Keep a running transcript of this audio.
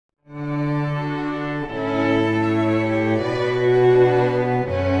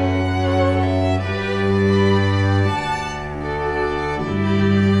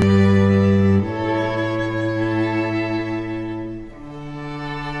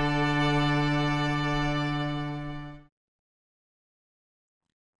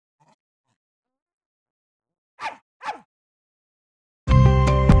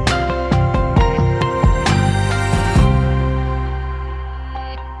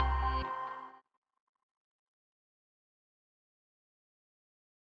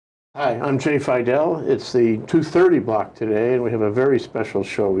Hi, I'm Jay Fidell. It's the 2:30 block today, and we have a very special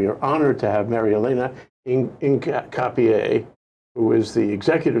show. We are honored to have Marielena Hincapie, who is the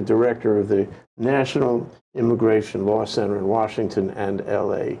executive director of the National Immigration Law Center in Washington and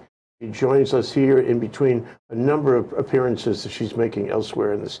LA. She joins us here in between a number of appearances that she's making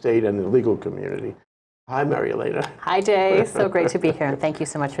elsewhere in the state and the legal community. Hi, Marielena. Hi, Jay. So great to be here, and thank you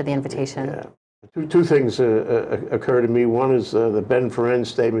so much for the invitation. Yeah. Two things occur to me. One is the Ben Ferenc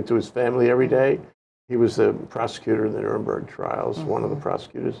statement to his family every day. He was the prosecutor in the Nuremberg trials, one of the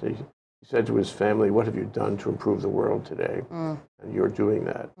prosecutors. He said to his family, "What have you done to improve the world today?" And you're doing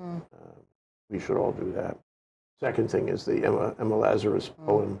that. We should all do that. Second thing is the Emma Lazarus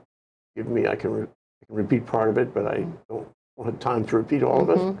poem. Give me, I can repeat part of it, but I don't have time to repeat all of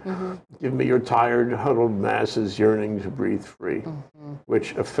it. Give me your tired, huddled masses yearning to breathe free,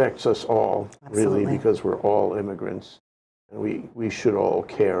 which affects us all, really, because we're all immigrants. And we should all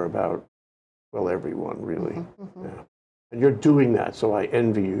care about, well, everyone, really. Yeah. And you're doing that, so I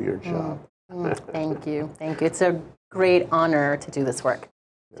envy you your job. Thank you. Thank you. It's a great honor to do this work.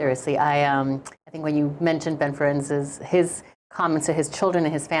 Seriously, I think when you mentioned Ben Ferenc's his comments to his children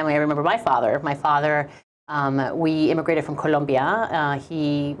and his family, I remember my father. We immigrated from Colombia.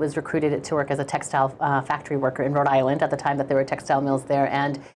 He was recruited to work as a textile factory worker in Rhode Island at the time that there were textile mills there.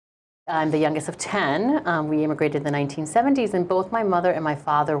 And I'm the youngest of 10. We immigrated in the 1970s, and both my mother and my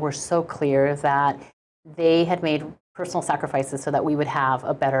father were so clear that they had made personal sacrifices so that we would have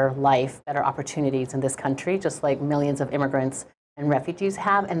a better life, better opportunities in this country, just like millions of immigrants and refugees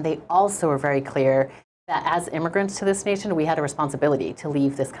have. And they also were very clear that as immigrants to this nation, we had a responsibility to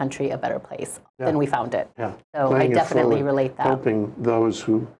leave this country a better place than we found it. Yeah. So Playing I definitely relate that. Helping those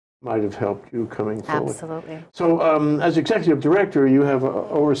who might have helped you coming forward. Absolutely. So as executive director, you have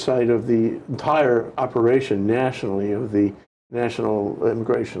oversight of the entire operation nationally of the National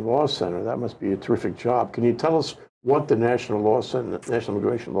Immigration Law Center. That must be a terrific job. Can you tell us what the National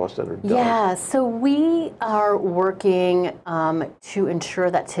Immigration Law Center does? Yeah, so we are working to ensure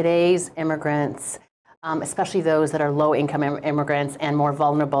that today's immigrants, especially those that are low-income immigrants and more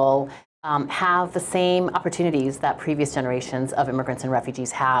vulnerable, have the same opportunities that previous generations of immigrants and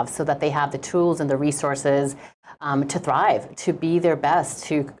refugees have, so that they have the tools and the resources to thrive, to be their best,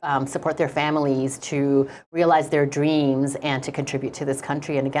 to support their families, to realize their dreams, and to contribute to this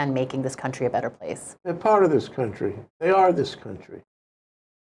country, and again, making this country a better place. They're part of this country. They are this country.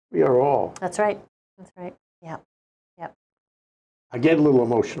 We are all. That's right. That's right. Yeah. Yep. I get a little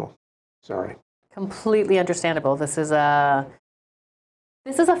emotional. Sorry. Completely understandable. This is a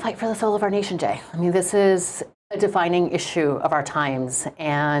fight for the soul of our nation, Jay. I mean, this is a defining issue of our times,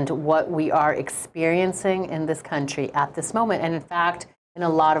 and what we are experiencing in this country at this moment, and in fact, in a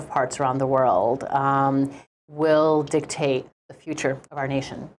lot of parts around the world, will dictate the future of our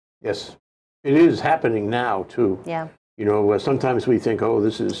nation. Yes, it is happening now too. Yeah. You know, sometimes we think, oh,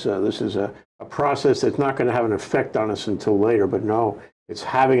 this is a process that's not going to have an effect on us until later, but no. It's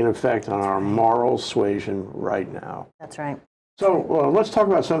having an effect on our moral suasion right now. That's right. So let's talk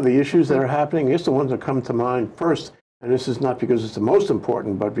about some of the issues that are happening. I guess the ones that come to mind first, and this is not because it's the most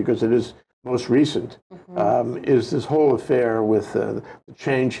important, but because it is most recent, is this whole affair with the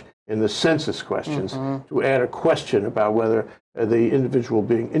change in the census questions to add a question about whether the individual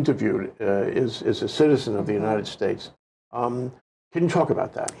being interviewed is a citizen of the United States. Can you talk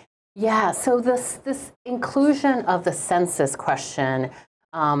about that? Yeah, so this inclusion of the census question,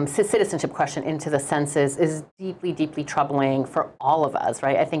 citizenship question into the census is deeply, deeply troubling for all of us,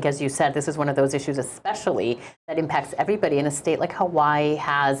 right? I think, as you said, this is one of those issues especially that impacts everybody. In a state like Hawaii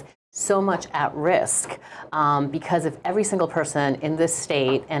has so much at risk because if every single person in this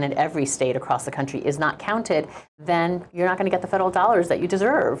state and in every state across the country is not counted, then you're not going to get the federal dollars that you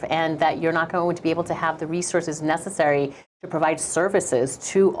deserve, and that you're not going to be able to have the resources necessary to provide services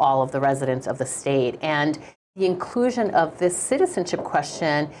to all of the residents of the state. And the inclusion of this citizenship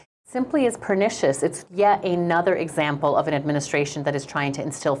question simply is pernicious. It's yet another example of an administration that is trying to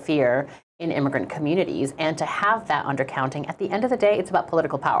instill fear in immigrant communities, and to have that undercounting. At the end of the day, it's about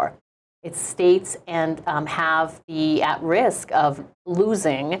political power. It's states and have the at risk of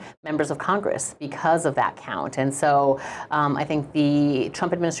losing members of Congress because of that count. And so I think the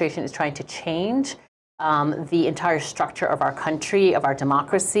Trump administration is trying to change the entire structure of our country, of our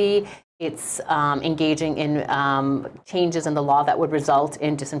democracy. It's engaging in changes in the law that would result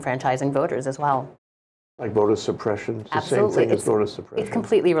in disenfranchising voters as well. Like voter suppression? It's Absolutely. The same thing as voter suppression. It's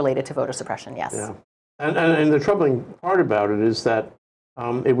completely related to voter suppression, yes. Yeah. And the troubling part about it is that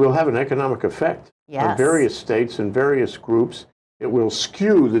it will have an economic effect on various states and various groups. it will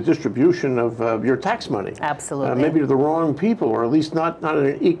skew the distribution of your tax money. Absolutely. Maybe to the wrong people, or at least not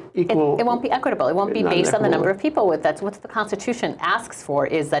an equal. It won't be equitable. It won't be based on the number of people. That's what the Constitution asks for,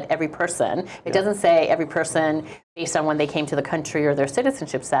 is that every person, it doesn't say every person based on when they came to the country or their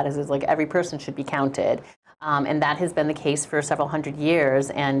citizenship status. It's like every person should be counted. And that has been the case for several hundred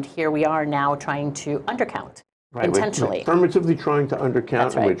years. And here we are now trying to undercount intentionally. We're affirmatively trying to undercount,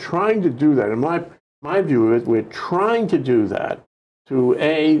 That's right. and we're trying to do that. And my view is we're trying to do that to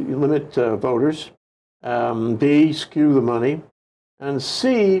A, limit voters, B, skew the money, and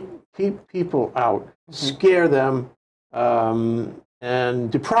C, keep people out, scare them,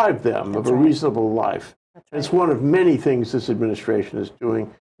 and deprive them of a reasonable life. It's one of many things this administration is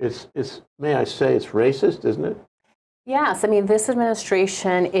doing. It's may I say, it's racist, isn't it? Yes, I mean, this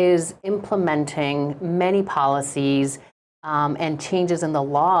administration is implementing many policies and changes in the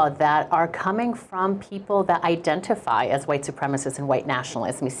law that are coming from people that identify as white supremacists and white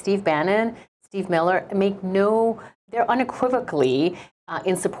nationalists. I mean, Steve Bannon, Steve Miller they're unequivocally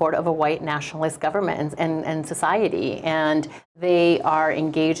in support of a white nationalist government and society. And they are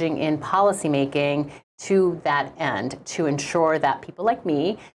engaging in policymaking to that end, to ensure that people like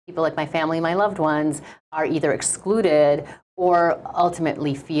me, people like my family, my loved ones, are either excluded or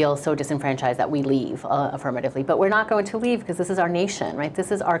ultimately feel so disenfranchised that we leave affirmatively. But we're not going to leave, because this is our nation, right? This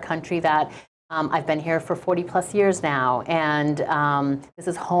is our country that I've been here for 40 plus years now, and this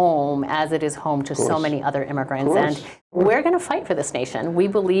is home as it is home to so many other immigrants. And we're going to fight for this nation. We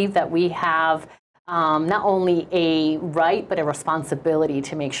believe that we have not only a right, but a responsibility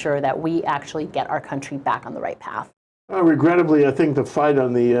to make sure that we actually get our country back on the right path. Regrettably, I think the fight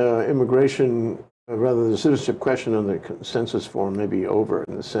on the immigration, rather the citizenship question on the consensus form, may be over,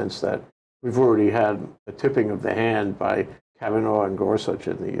 in the sense that we've already had a tipping of the hand by Kavanaugh and Gorsuch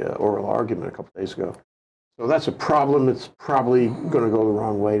in the oral argument a couple days ago. So that's a problem. It's probably going to go the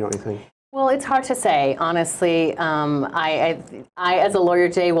wrong way, don't you think? Well, it's hard to say, honestly. I, as a lawyer,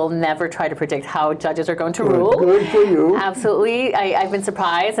 Jay, will never try to predict how judges are going to rule. Good for you. Absolutely. I've been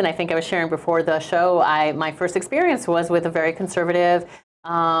surprised, and I think I was sharing before the show, my first experience was with a very conservative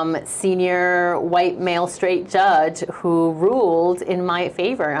senior white male straight judge who ruled in my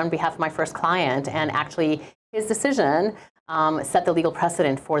favor on behalf of my first client, and actually his decision set the legal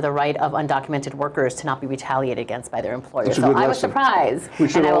precedent for the right of undocumented workers to not be retaliated against by their employers. So I was surprised. We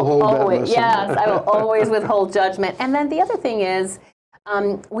should all hold that lesson. Yes, I will always withhold judgment. And then the other thing is,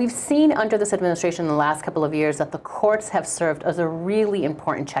 we've seen under this administration in the last couple of years that the courts have served as a really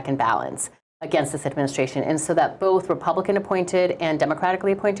important check and balance against this administration, and so that both Republican-appointed and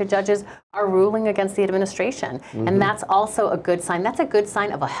Democratically appointed judges are ruling against the administration. And that's also a good sign. That's a good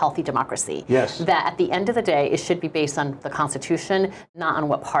sign of a healthy democracy. Yes. That at the end of the day, it should be based on the Constitution, not on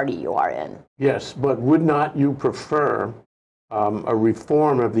what party you are in. Yes, but would not you prefer a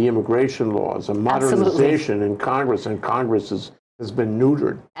reform of the immigration laws, a modernization in Congress, and Congress has been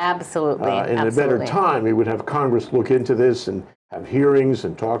neutered? Absolutely. In a better time, we would have Congress look into this and have hearings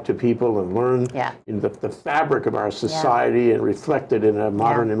and talk to people and learn in the fabric of our society and reflect it in a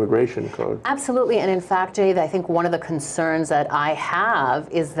modern immigration code. Absolutely. And in fact, Jay, I think one of the concerns that I have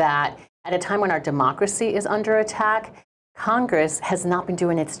is that at a time when our democracy is under attack, Congress has not been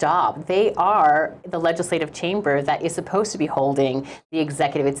doing its job. They are the legislative chamber that is supposed to be holding the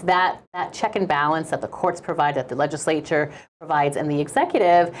executive. It's that check and balance that the courts provide, that the legislature provides, and the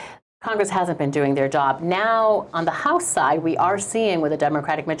executive. Congress hasn't been doing their job. Now, on the House side, we are seeing, with a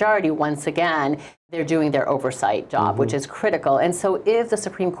Democratic majority, once again, they're doing their oversight job, which is critical. And so if the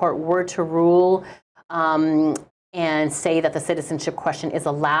Supreme Court were to rule and say that the citizenship question is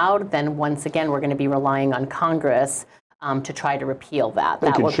allowed, then once again, we're going to be relying on Congress to try to repeal that.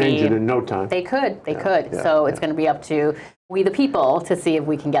 They could change it in no time. They could. So it's going to be up to we the people to see if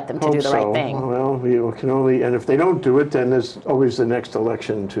we can get them to do the right thing. Well, we can only, and if they don't do it, then there's always the next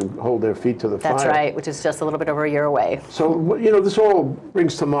election to hold their feet to the fire. That's right, which is just a little bit over a year away. So, this all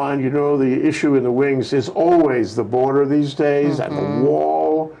brings to mind, the issue in the wings is always the border these days, and the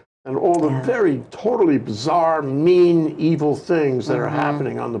wall, and all the very totally bizarre, mean, evil things that are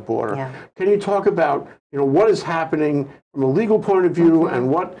happening on the border. Can you talk about what is happening from a legal point of view and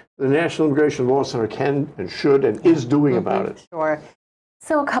what the National Immigration Law Center can and should and is doing about it? Sure.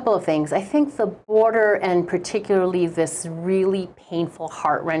 So a couple of things. I think the border, and particularly this really painful,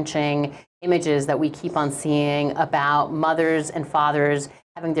 heart-wrenching images that we keep on seeing about mothers and fathers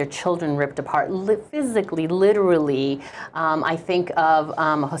having their children ripped apart, physically, literally. I think of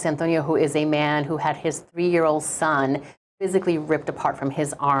Jose Antonio, who is a man who had his 3-year-old son physically ripped apart from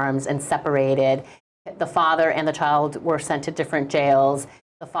his arms and separated. The father and the child were sent to different jails.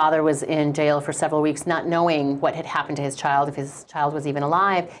 The father was in jail for several weeks, not knowing what had happened to his child, if his child was even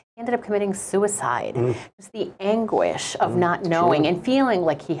alive. He ended up committing suicide. Just the anguish of not knowing and feeling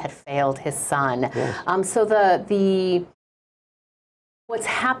like he had failed his son. Yes. So what's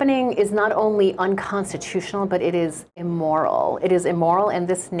happening is not only unconstitutional, but it is immoral. It is immoral, and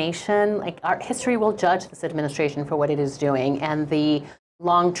this nation, like our history, will judge this administration for what it is doing, and the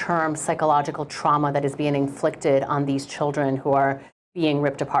long-term psychological trauma that is being inflicted on these children who are being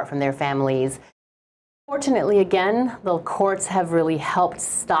ripped apart from their families. Fortunately, again, the courts have really helped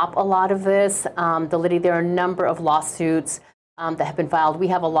stop a lot of this. There are a number of lawsuits that have been filed. We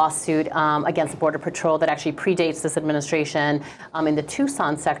have a lawsuit against Border Patrol that actually predates this administration in the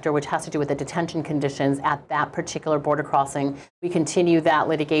Tucson sector, which has to do with the detention conditions at that particular border crossing. We continue that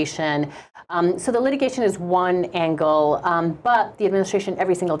litigation. So the litigation is one angle, but the administration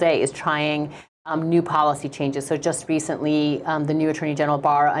every single day is trying new policy changes. So just recently, the new Attorney General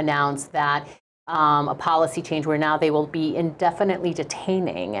Barr announced that a policy change where now they will be indefinitely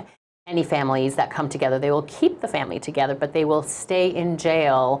detaining any families that come together. They will keep the family together, but they will stay in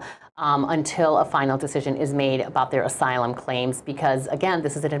jail until a final decision is made about their asylum claims. Because again,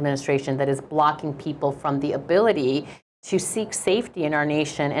 this is an administration that is blocking people from the ability to seek safety in our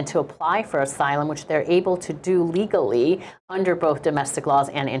nation and to apply for asylum, which they're able to do legally under both domestic laws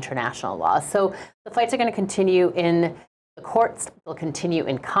and international laws. So the fights are going to continue in the courts. They'll continue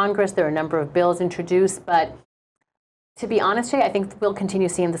in Congress. There are a number of bills introduced, but to be honest, Jay, I think we'll continue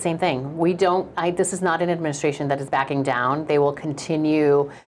seeing the same thing. This is not an administration that is backing down. They will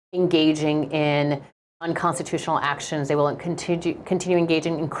continue engaging in unconstitutional actions. They will continue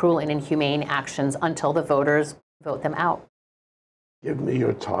engaging in cruel and inhumane actions until the voters vote them out. Give me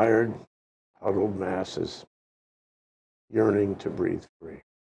your tired, huddled masses yearning to breathe free.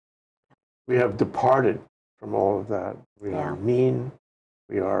 We have departed from all of that. We are mean.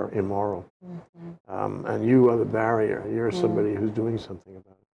 We are immoral. And you are the barrier. You're somebody who's doing something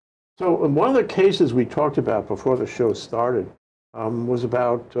about it. So one of the cases we talked about before the show started was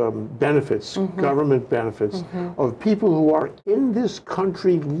about benefits, government benefits of people who are in this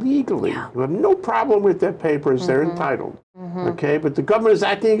country legally, who have no problem with their papers, they're entitled. Okay, but the government is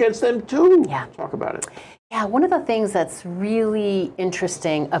acting against them too. Talk about it. Yeah, one of the things that's really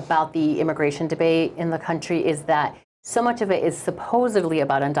interesting about the immigration debate in the country is that so much of it is supposedly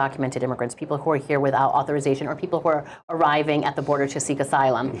about undocumented immigrants, people who are here without authorization, or people who are arriving at the border to seek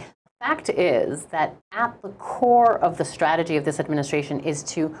asylum. The fact is that at the core of the strategy of this administration is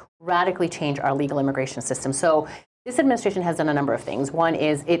to radically change our legal immigration system. So this administration has done a number of things. One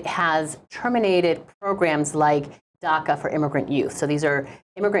is it has terminated programs like DACA for immigrant youth. So these are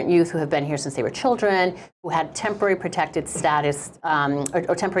immigrant youth who have been here since they were children, who had temporary protected status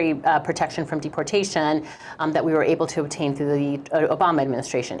or temporary protection from deportation that we were able to obtain through the Obama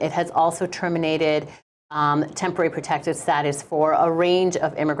administration. It has also terminated temporary protected status for a range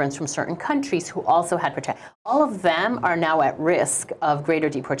of immigrants from certain countries who also had protection. All of them are now at risk of greater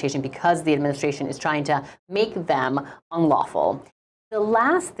deportation because the administration is trying to make them unlawful. The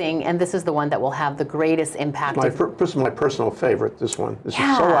last thing, and this is the one that will have the greatest impact. This is my personal favorite, this one. This is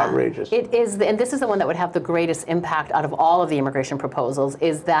so outrageous. It is, and this is the one that would have the greatest impact out of all of the immigration proposals,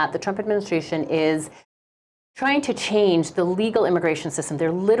 is that the Trump administration is trying to change the legal immigration system. They're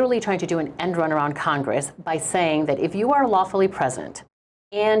literally trying to do an end run around Congress by saying that if you are lawfully present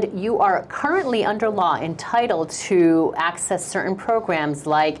and you are currently under law entitled to access certain programs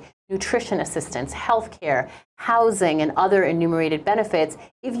like nutrition assistance, health care, housing, and other enumerated benefits,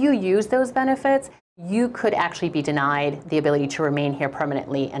 if you use those benefits, you could actually be denied the ability to remain here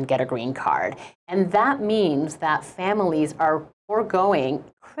permanently and get a green card. And that means that families are foregoing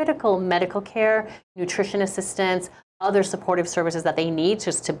critical medical care, nutrition assistance, other supportive services that they need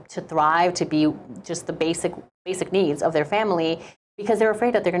just to thrive, to be just the basic needs of their family, because they're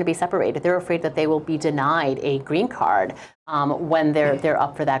afraid that they're going to be separated. They're afraid that they will be denied a green card when they're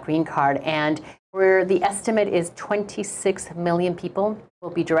up for that green card. And where the estimate is 26 million people will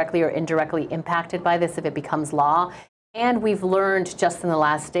be directly or indirectly impacted by this if it becomes law. And we've learned just in the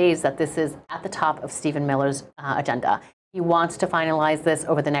last days that this is at the top of Stephen Miller's agenda. He wants to finalize this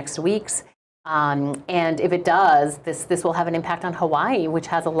over the next weeks. And if it does, this will have an impact on Hawaii, which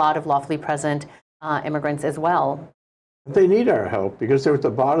has a lot of lawfully present immigrants as well. They need our help because they're at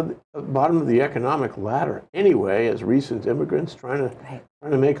the bottom of the economic ladder anyway, as recent immigrants trying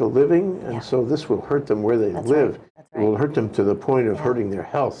to make a living, and so this will hurt them where they live. It will hurt them to the point of hurting their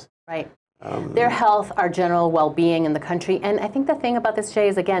health. Their health, our general well-being in the country. And I think the thing about this, Jay,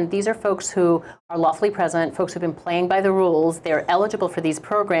 is, again, these are folks who are lawfully present, folks who've been playing by the rules. They're eligible for these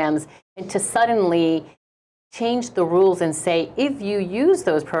programs, and to suddenly change the rules and say, if you use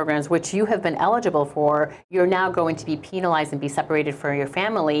those programs, which you have been eligible for, you're now going to be penalized and be separated from your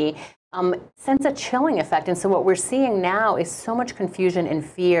family, sends a chilling effect. And so what we're seeing now is so much confusion and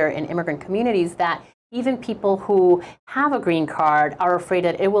fear in immigrant communities that even people who have a green card are afraid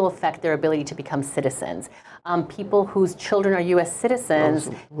that it will affect their ability to become citizens. People whose children are U.S. citizens.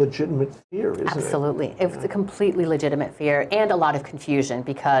 It's a legitimate fear, isn't it? Absolutely. It's a completely legitimate fear and a lot of confusion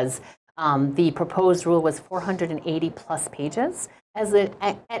because the proposed rule was 480 plus pages.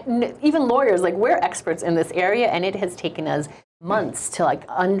 Even lawyers, like, we're experts in this area, and it has taken us months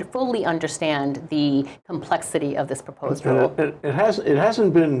to fully understand the complexity of this proposed rule. It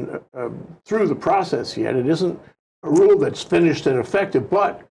hasn't been through the process yet. It isn't a rule that's finished and effective,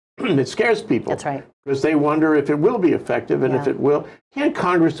 but it scares people. That's right. Because they wonder if it will be effective, and if it will. Can't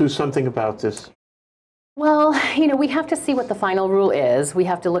Congress do something about this? Well, we have to see what the final rule is. We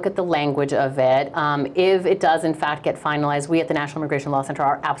have to look at the language of it. If it does, in fact, get finalized, we at the National Immigration Law Center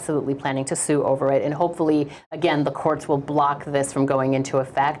are absolutely planning to sue over it. And hopefully, again, the courts will block this from going into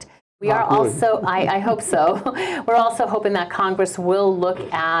effect. We are also, I hope so, we're also hoping that Congress will look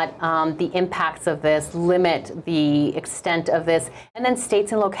at the impacts of this, limit the extent of this, and then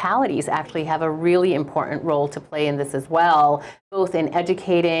states and localities actually have a really important role to play in this as well, both in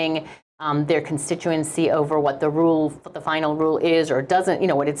educating their constituency over what the final rule is or doesn't,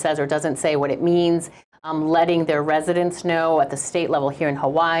 what it says or doesn't say, what it means, letting their residents know at the state level here in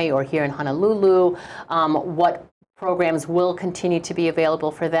Hawaii or here in Honolulu what programs will continue to be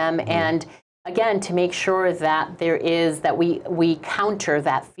available for them, and again, to make sure that we counter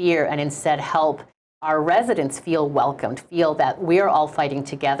that fear and instead help our residents feel welcomed, feel that we're all fighting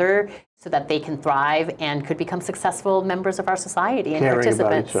together so that they can thrive and could become successful members of our society and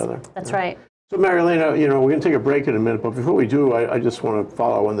participants. About each other. That's right. So Marielena, we're going to take a break in a minute, but before we do, I just want to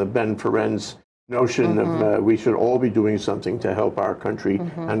follow on the Ben Feren's notion of we should all be doing something to help our country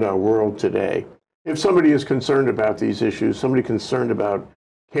and our world today. If somebody is concerned about these issues, somebody concerned about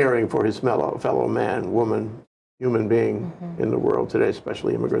caring for his fellow man, woman, human being in the world today,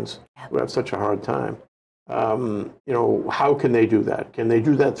 especially immigrants who have such a hard time, how can they do that? Can they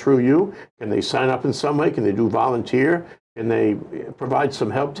do that through you? Can they sign up in some way? Can they do volunteer? Can they provide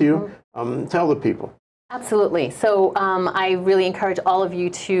some help to you? Tell the people. Absolutely. So I really encourage all of you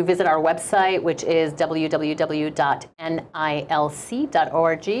to visit our website, which is www.nilc.org.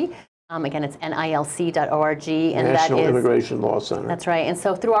 Again, it's nilc.org. And National that is Immigration Law Center. That's right. And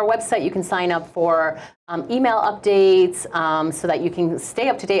so through our website, you can sign up for email updates so that you can stay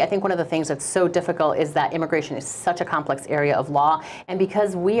up to date. I think one of the things that's so difficult is that immigration is such a complex area of law. And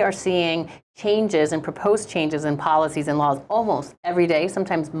because we are seeing changes and proposed changes in policies and laws almost every day,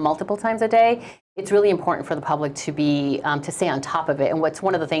 sometimes multiple times a day, it's really important for the public to be to stay on top of it. And what's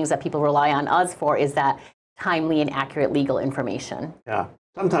one of the things that people rely on us for is that timely and accurate legal information. Yeah.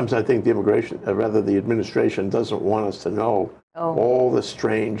 Sometimes I think the administration doesn't want us to know all the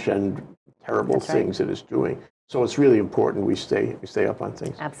strange and terrible things it is doing. So it's really important we stay up on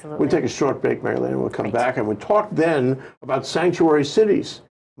things. Absolutely. We'll take a short break, Marielena. We'll come back and we'll talk then about sanctuary cities.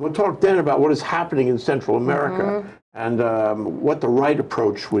 We'll talk then about what is happening in Central America and what the right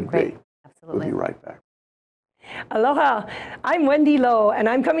approach would be. Absolutely. We'll be right back. Aloha, I'm Wendy Lowe, and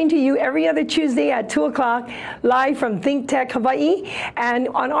I'm coming to you every other Tuesday at 2 o'clock, live from ThinkTech Hawaii. And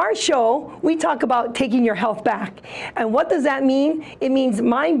on our show, we talk about taking your health back. And what does that mean? It means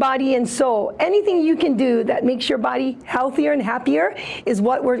mind, body, and soul. Anything you can do that makes your body healthier and happier is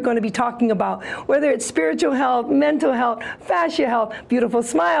what we're going to be talking about. Whether it's spiritual health, mental health, fascia health, beautiful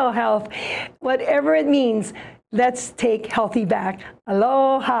smile health, whatever it means, let's take healthy back.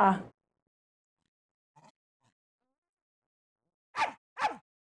 Aloha.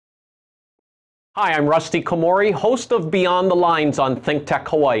 Hi, I'm Rusty Komori, host of Beyond the Lines on ThinkTech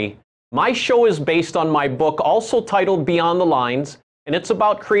Hawaii. My show is based on my book, also titled Beyond the Lines, and it's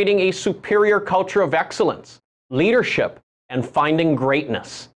about creating a superior culture of excellence, leadership, and finding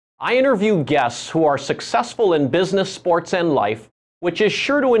greatness. I interview guests who are successful in business, sports, and life, which is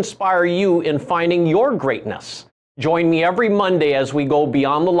sure to inspire you in finding your greatness. Join me every Monday as we go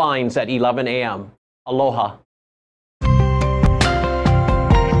Beyond the Lines at 11 a.m. Aloha.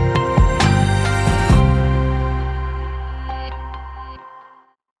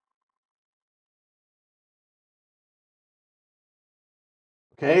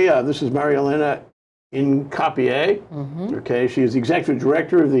 Okay, this is Marielena Hincapie. Okay, she is the executive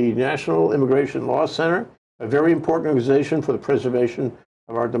director of the National Immigration Law Center, a very important organization for the preservation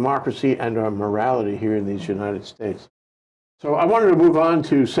of our democracy and our morality here in these United States. So I wanted to move on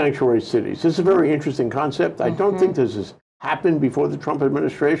to sanctuary cities. This is a very interesting concept. I don't think this has happened before the Trump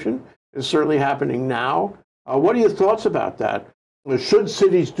administration. It's certainly happening now. What are your thoughts about that? Should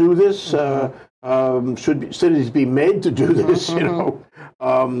cities do this? Should cities be made to do this? You know,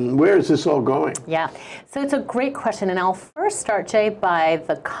 where is this all going? Yeah, so it's a great question, and I'll first start, Jay, by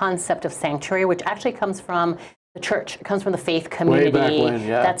the concept of sanctuary, which actually comes from the church. It comes from the faith community. Way back when,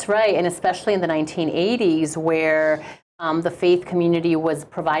 yeah. That's right, and especially in the 1980s, where the faith community was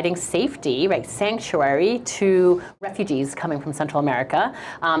providing safety, right, sanctuary to refugees coming from Central America.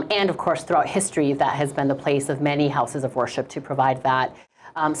 And of course, throughout history, that has been the place of many houses of worship to provide that.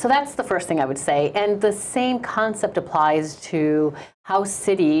 So that's the first thing I would say. And the same concept applies to how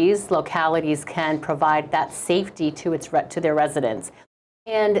cities, localities can provide that safety to their residents.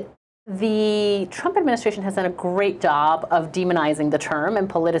 And the Trump administration has done a great job of demonizing the term and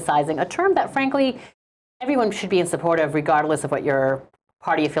politicizing a term that, frankly, everyone should be in support of, regardless of what your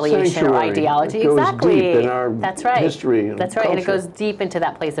party affiliation or ideology. It goes exactly. deep in our history and That's right. culture. And it goes deep into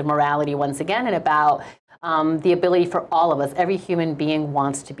that place of morality once again, and about the ability for all of us. Every human being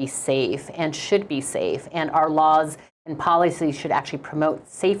wants to be safe and should be safe, and our laws and policies should actually promote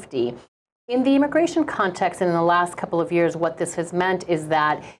safety. In the immigration context, and in the last couple of years, what this has meant is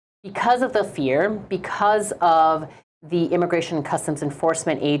that because of the fear, because of the Immigration and Customs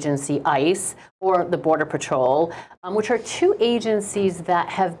Enforcement Agency, ICE, or the Border Patrol, which are two agencies that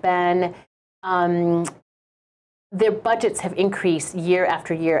have been, their budgets have increased year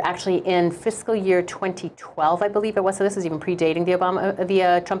after year. Actually, in fiscal year 2012, I believe it was, so this is even predating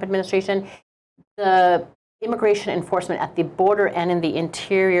the Trump administration, the immigration enforcement at the border and in the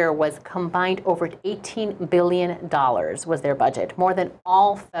interior was combined over $18 billion was their budget, more than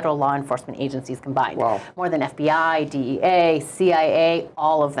all federal law enforcement agencies combined. Wow. More than FBI, DEA, CIA,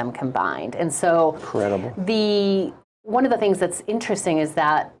 all of them combined. And so incredible. One of the things that's interesting is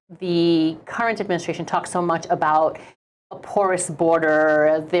that the current administration talks so much about a porous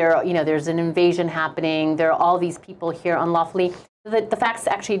border. There's an invasion happening. There are all these people here unlawfully. The facts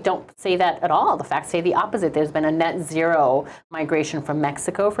actually don't say that at all. The facts say the opposite. There's been a net zero migration from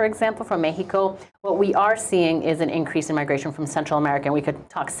Mexico, for example, from Mexico. What we are seeing is an increase in migration from Central America, and we could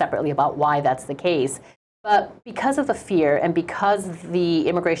talk separately about why that's the case. But because of the fear, and because the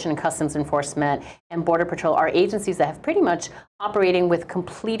Immigration and Customs Enforcement and Border Patrol are agencies that have pretty much operating with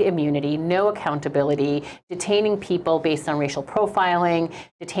complete immunity, no accountability, detaining people based on racial profiling,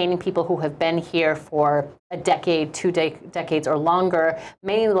 detaining people who have been here for a decade, two decades or longer,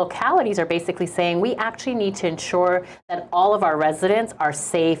 many localities are basically saying we actually need to ensure that all of our residents are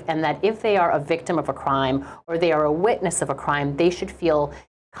safe, and that if they are a victim of a crime or they are a witness of a crime, they should feel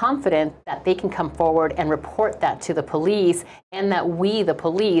confident that they can come forward and report that to the police, and that we, the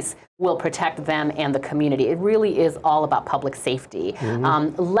police, will protect them and the community. It really is all about public safety.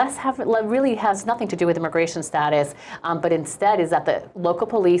 Really has nothing to do with immigration status, but instead is that the local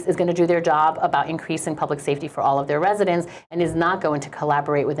police is going to do their job about increasing public safety for all of their residents, and is not going to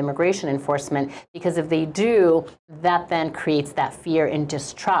collaborate with immigration enforcement, because if they do, that then creates that fear and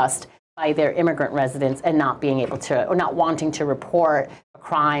distrust by their immigrant residents, and not being able to, or not wanting to report a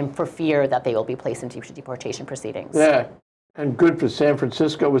crime for fear that they will be placed into deportation proceedings. Yeah, and good for San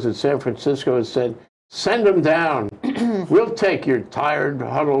Francisco was that San Francisco has said, send them down. We'll take your tired,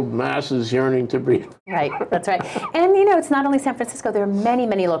 huddled masses yearning to breathe. Right, that's right. And it's not only San Francisco, there are many,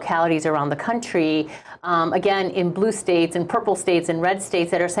 many localities around the country, again, in blue states and purple states and red states,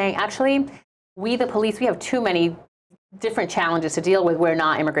 that are saying, actually, we, the police, we have too many different challenges to deal with. We're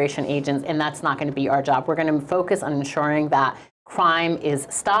not immigration agents, and that's not going to be our job. We're going to focus on ensuring that crime is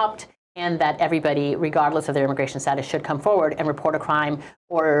stopped, and that everybody, regardless of their immigration status, should come forward and report a crime,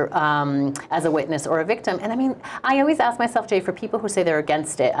 or as a witness or a victim. And I mean, I always ask myself, Jay, for people who say they're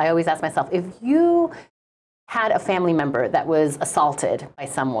against it, I always ask myself, if you had a family member that was assaulted by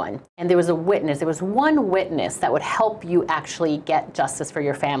someone, and there was a witness, there was one witness that would help you actually get justice for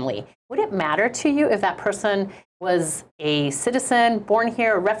your family, would it matter to you if that person was a citizen, born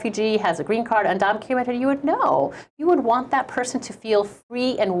here, a refugee, has a green card, undocumented? You would know. You would want that person to feel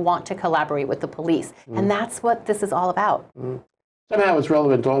free and want to collaborate with the police. And that's what this is all about. Somehow it's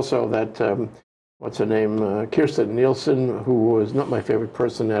relevant also that, what's her name, Kirsten Nielsen, who was not my favorite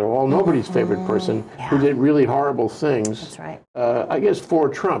person at all, nobody's favorite person, who did really horrible things. That's right. I guess for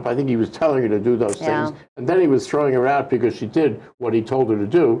Trump. I think he was telling her to do those things. And then he was throwing her out because she did what he told her to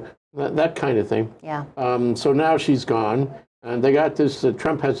do. That kind of thing. Yeah. So now she's gone, and they got this.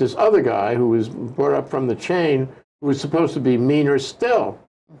 Trump has this other guy who was brought up from the chain, who was supposed to be meaner still.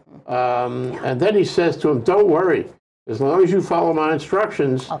 And then he says to him, "Don't worry, as long as you follow my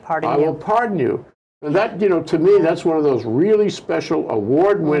instructions, I will pardon you." And that, to me, that's one of those really special,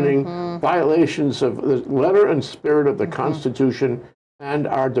 award-winning violations of the letter and spirit of the Constitution and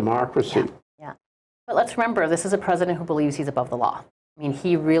our democracy. But let's remember, this is a president who believes he's above the law. I mean,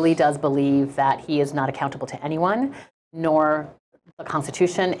 he really does believe that he is not accountable to anyone, nor the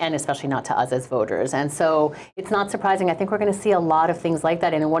Constitution, and especially not to us as voters. And so it's not surprising. I think we're going to see a lot of things like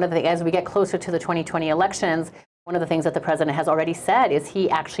that. And one of the, as we get closer to the 2020 elections, one of the things that the president has already said is he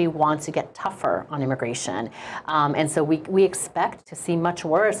actually wants to get tougher on immigration. And so we expect to see much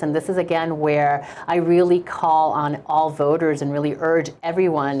worse. And this is, again, where I really call on all voters and really urge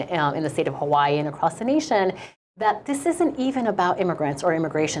everyone in the state of Hawaii and across the nation that this isn't even about immigrants or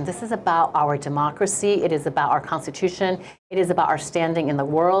immigration. This is about our democracy. It is about our Constitution. It is about our standing in the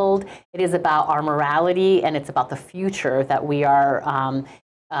world. It is about our morality, and it's about the future that we are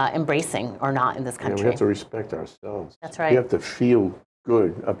embracing or not in this country. Yeah, we have to respect ourselves. That's right. We have to feel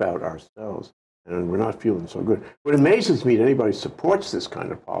good about ourselves, and we're not feeling so good. What amazes me that anybody supports this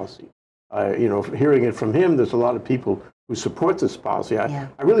kind of policy. You know, hearing it from him, there's a lot of people who support this policy. I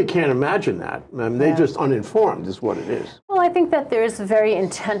really can't imagine that. I mean, they're just uninformed is what it is. Well, I think that there's very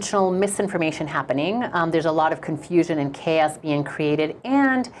intentional misinformation happening. There's a lot of confusion and chaos being created.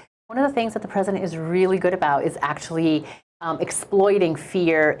 And one of the things that the president is really good about is actually exploiting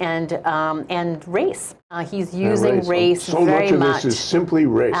fear and race. He's using race so very much. much. Of this is simply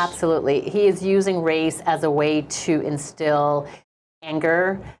race. Absolutely. He is using race as a way to instill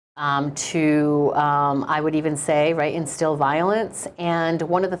anger, I would even say, right, instill violence. And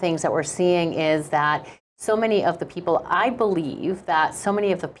one of the things that we're seeing is that so many of the people, I believe that so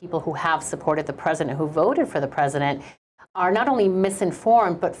many of the people who have supported the president, who voted for the president, are not only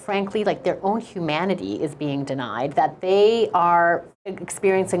misinformed, but frankly, like their own humanity is being denied, that they are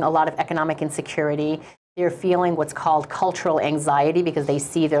experiencing a lot of economic insecurity. They're feeling what's called cultural anxiety because they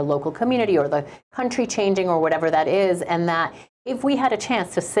see their local community or the country changing or whatever that is, and that if we had a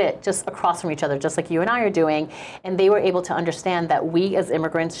chance to sit just across from each other, just like you and I are doing, and they were able to understand that we as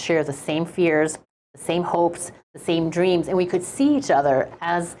immigrants share the same fears, the same hopes, the same dreams, and we could see each other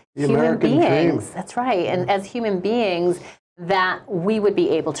as human beings. That's right. And as human beings, that we would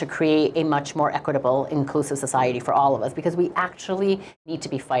be able to create a much more equitable, inclusive society for all of us, because we actually need to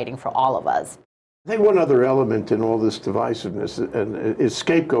be fighting for all of us. I think one other element in all this divisiveness is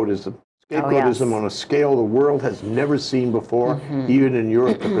scapegoatism. Scapegoatism on a scale the world has never seen before, even in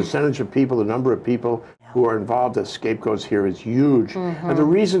Europe. The percentage of people, the number of people who are involved as scapegoats here is huge. And the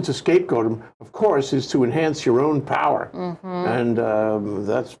reason to scapegoat them, of course, is to enhance your own power. And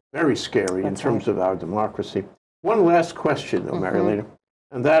that's very scary in terms of our democracy. One last question, though, Marielena,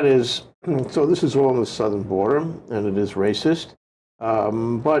 and that is, so this is all on the southern border, and it is racist,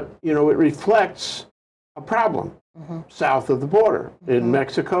 but, you know, it reflects a problem south of the border. In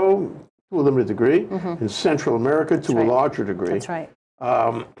Mexico, to a limited degree, in Central America to a larger degree. That's right.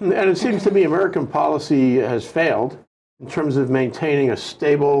 And it seems to me American policy has failed in terms of maintaining a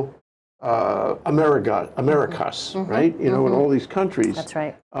stable Americas, right? You know, in all these countries. That's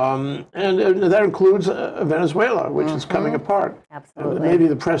right. And that includes Venezuela, which is coming apart. Absolutely. Maybe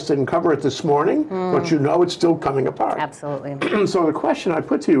the press didn't cover it this morning, but you know it's still coming apart. Absolutely. So the question I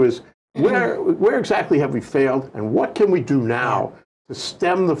put to you is, where exactly have we failed, and what can we do now to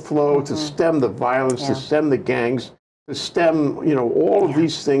stem the flow, to stem the violence, to stem the gangs, to stem, you know, all of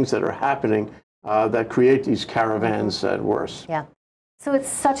these things that are happening that create these caravans and worse? Yeah. So it's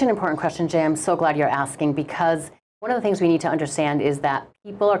such an important question, Jay. I'm so glad you're asking, because one of the things we need to understand is that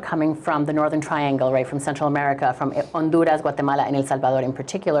people are coming from the Northern Triangle, right, from Central America, from Honduras, Guatemala, and El Salvador in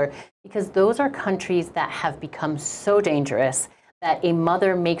particular, because those are countries that have become so dangerous that a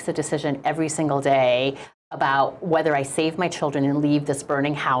mother makes a decision every single day about whether I save my children and leave this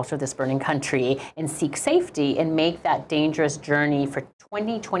burning house or this burning country and seek safety and make that dangerous journey for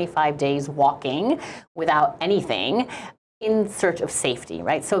 20, 25 days walking without anything in search of safety,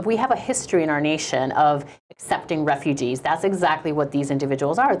 right? So we have a history in our nation of accepting refugees. That's exactly what these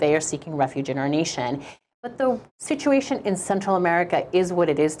individuals are. They are seeking refuge in our nation. But the situation in Central America is what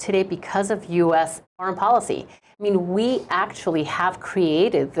it is today because of U.S. foreign policy. I mean, we actually have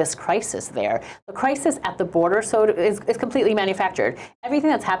created this crisis there. The crisis at the border is completely manufactured.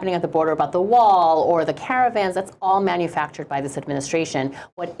 Everything that's happening at the border about the wall or the caravans, that's all manufactured by this administration.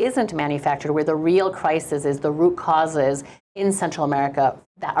 What isn't manufactured, where the real crisis is the root causes in Central America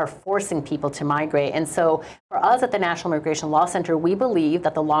that are forcing people to migrate. And so for us at the National Immigration Law Center, we believe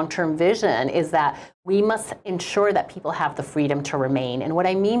that the long-term vision is that we must ensure that people have the freedom to remain. And what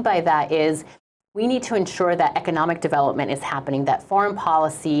I mean by that is we need to ensure that economic development is happening, that foreign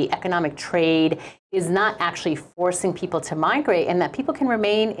policy, economic trade is not actually forcing people to migrate, and that people can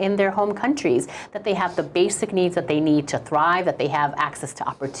remain in their home countries, that they have the basic needs that they need to thrive, that they have access to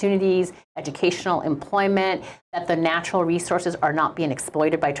opportunities, educational, employment, that the natural resources are not being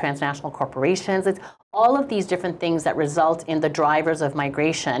exploited by transnational corporations. It's all of these different things that result in the drivers of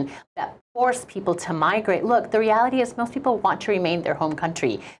migration that force people to migrate. Look, the reality is most people want to remain in their home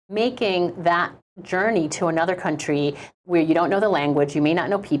country. Making that journey to another country where you don't know the language, you may not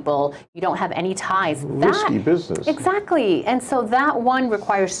know people, you don't have any ties. Risky business. Exactly. And so that one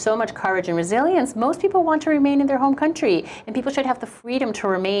requires so much courage and resilience. Most people want to remain in their home country, and people should have the freedom to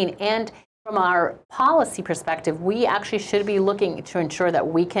remain. And from our policy perspective, we actually should be looking to ensure that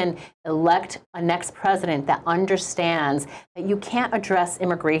we can elect a next president that understands that you can't address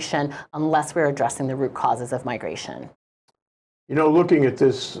immigration unless we're addressing the root causes of migration. You know, looking at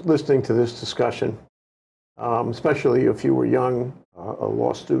this, listening to this discussion, especially if you were young, a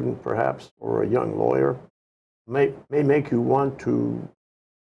law student perhaps, or a young lawyer, may make you want to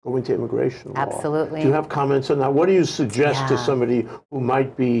go into immigration law. Absolutely. Do you have comments on that? What do you suggest to somebody who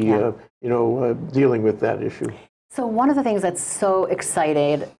might be, dealing with that issue? So one of the things that's so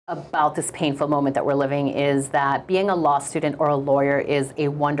excited about this painful moment that we're living is that being a law student or a lawyer is a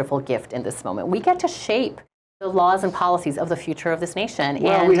wonderful gift in this moment. We get to shape the laws and policies of the future of this nation.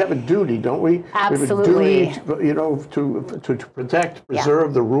 Well, and we have a duty, don't we? Absolutely. We have a duty, to protect,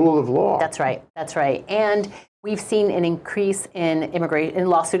 preserve the rule of law. That's right. That's right. And we've seen an increase in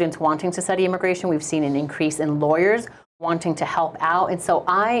law students wanting to study immigration. We've seen an increase in lawyers wanting to help out. And so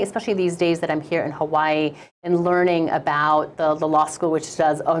especially these days that I'm here in Hawaii and learning about the law school, which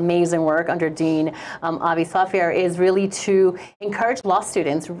does amazing work under Dean Avi Safir, is really to encourage law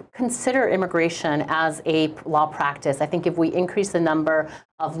students, consider immigration as a law practice. I think if we increase the number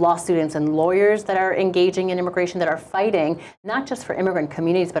of law students and lawyers that are engaging in immigration, that are fighting, not just for immigrant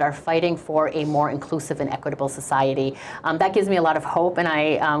communities, but are fighting for a more inclusive and equitable society, that gives me a lot of hope, and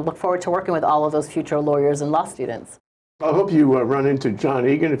I look forward to working with all of those future lawyers and law students. I hope you run into John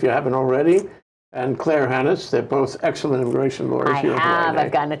Egan, if you haven't already, and Claire Hannes. They're both excellent immigration lawyers here in Hawaii.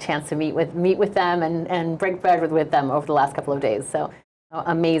 I've gotten a chance to meet with them and break bread with them over the last couple of days. So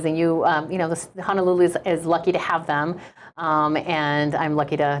amazing. Honolulu is lucky to have them, and I'm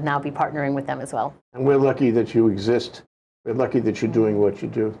lucky to now be partnering with them as well. And we're lucky that you exist. We're lucky that you're doing what you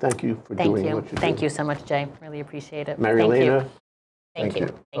do. Thank you for doing what you do. Thank you so much, Jay. Really appreciate it. Marielena, Thank you.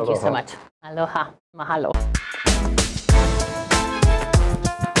 Thank Aloha. you so much. Aloha. Mahalo.